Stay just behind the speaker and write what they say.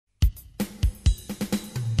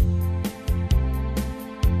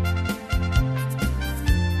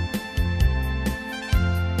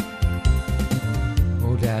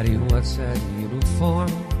what's that uniform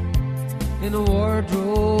in the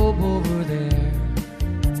wardrobe over there?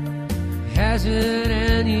 Has it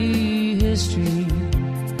any history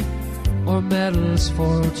or medals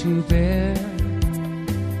for to bear?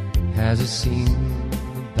 Has it seen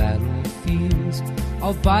the battlefields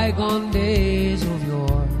of bygone days of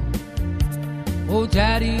yore? Oh,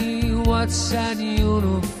 Daddy, what's that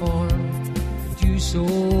uniform that you so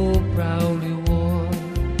proudly wore?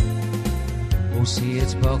 Oh, see,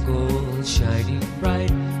 it's buckled, shining bright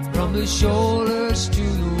from the shoulders to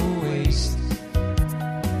the waist.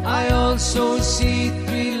 I also see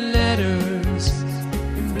 3 letters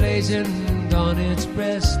emblazoned on its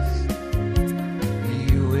breast. The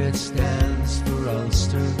U, it stands for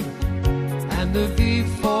Ulster, and the V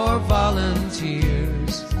for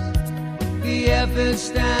volunteers. The F, it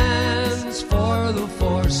stands for the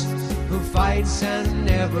force who fights and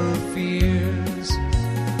never fears.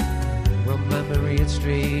 From memory it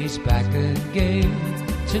strays back again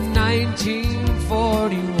to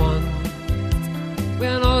 1941,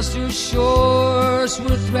 when Ulster's shores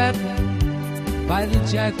were threatened by the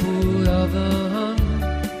jackboot of the Hun.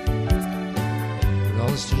 But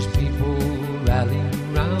Ulster's people rallied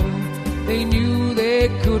round, they knew they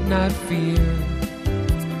could not fear,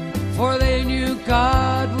 for they knew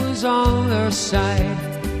God was on their side,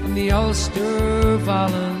 and the Ulster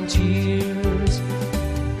Volunteers.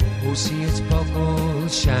 Oh, see, it's buckled,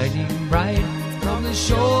 shining bright from the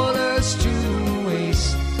shoulders to the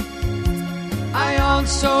waist. I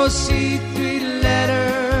also see 3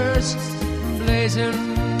 letters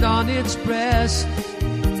emblazoned on its breast.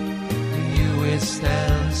 The U, it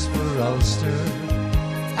stands for Ulster,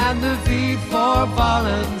 and the V for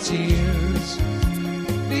volunteers.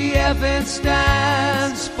 The F, it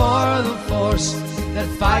stands for the force that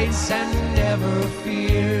fights and never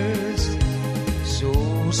fears. So,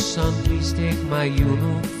 son, please take my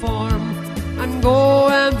uniform and go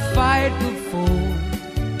and fight the foe.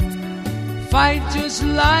 Fight just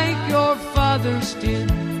like your fathers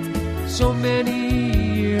did so many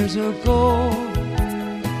years ago.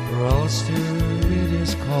 For Ulster it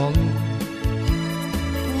is calling,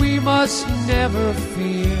 we must never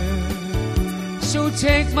fear. So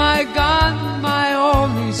take my gun, my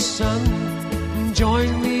only son, and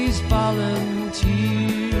join these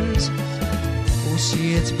volunteers. Oh,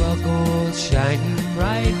 see, it's buckled, shining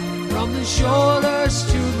bright from the shoulders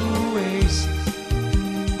to the waist.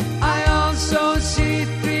 I also see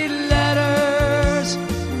 3 letters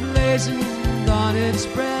emblazoned on its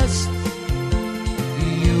breast. The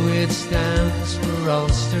U, it stands for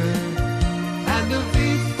Ulster, and the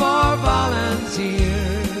V for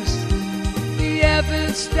volunteers. The F,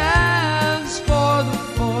 it stands for the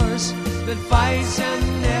force that fights and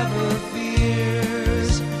never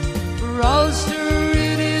fears. For Ulster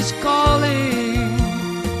it is calling,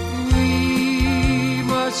 we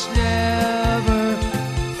must never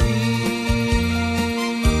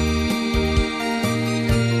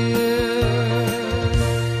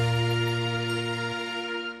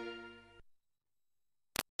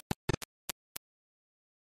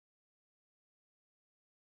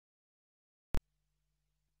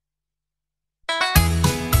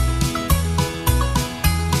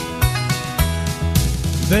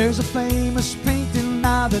There's a famous painting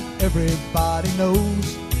now that everybody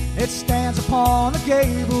knows. It stands upon a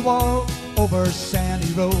gable wall over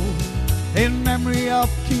Sandy Road, in memory of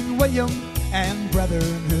King William and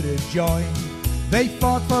brethren who did join. They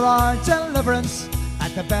fought for our deliverance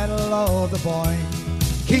at the Battle of the Boyne.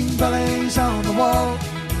 King Billy's on the wall,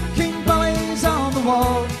 King Billy's on the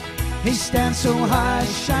wall. He stands so high,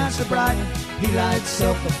 shines so bright, he lights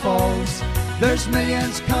up the falls. There's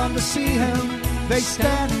millions come to see him, they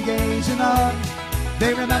stand and gaze in awe.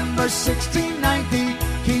 They remember 1690,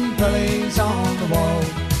 King Billy's on the wall.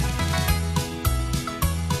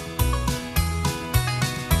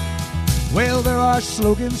 Well, there are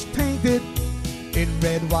slogans painted in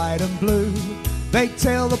red, white and blue. They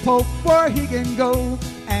tell the Pope where he can go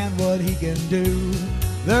and what he can do.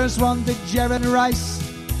 There's one to Jared Rice,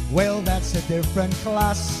 well, that's a different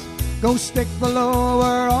class. Go stick the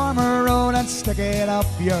lower armour road and stick it up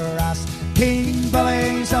your ass. King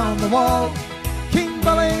Billy's on the wall, King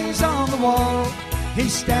Billy's on the wall. He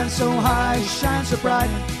stands so high, shines so bright,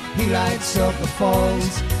 he lights up the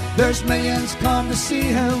falls. There's millions come to see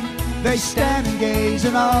him, they stand and gaze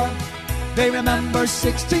in awe. They remember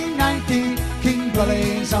 1690, King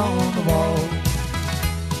Billy's on the wall.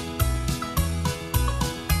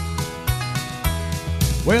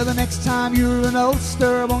 Well, the next time you're in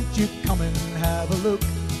Ulster, won't you come and have a look?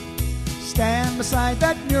 Stand beside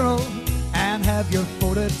that mural and have your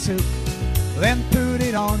photo took. Then put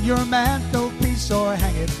it on your mantelpiece or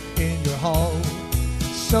hang it in your hall,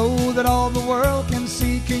 so that all the world can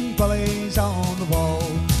see King Bully's on the wall.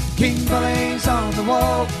 King Bully's on the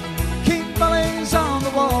wall, King Bully's on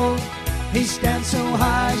the wall. He stands so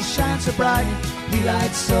high, shines so bright, he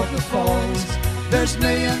lights up the falls. There's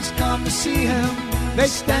millions come to see him, they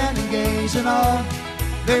stand and gaze in awe.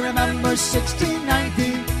 They remember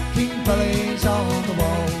 1690, King Bully's on the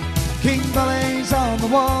wall. King Bully's on the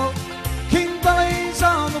wall, King Bully's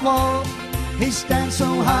on the wall. He stands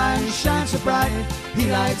so high and shines so bright,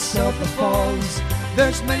 he lights up the falls.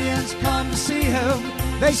 There's millions come to see him,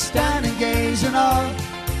 they stand and gaze in awe.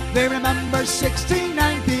 They remember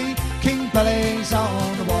 1690, King Bully's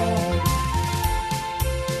on the wall.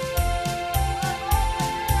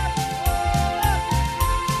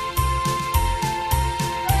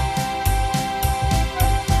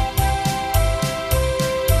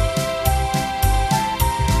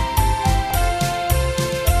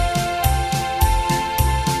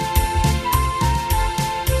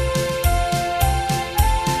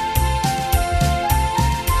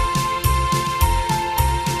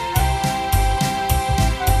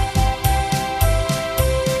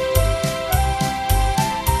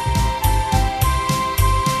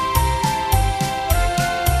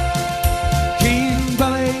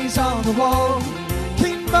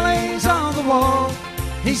 King Bully's on the wall.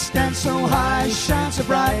 He stands so high, shines so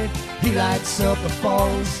bright, he lights up the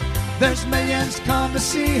falls. There's millions come to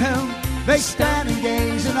see him, they stand and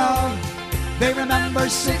gaze in awe. They remember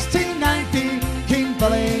 1690, King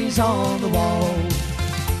Bully's on the wall.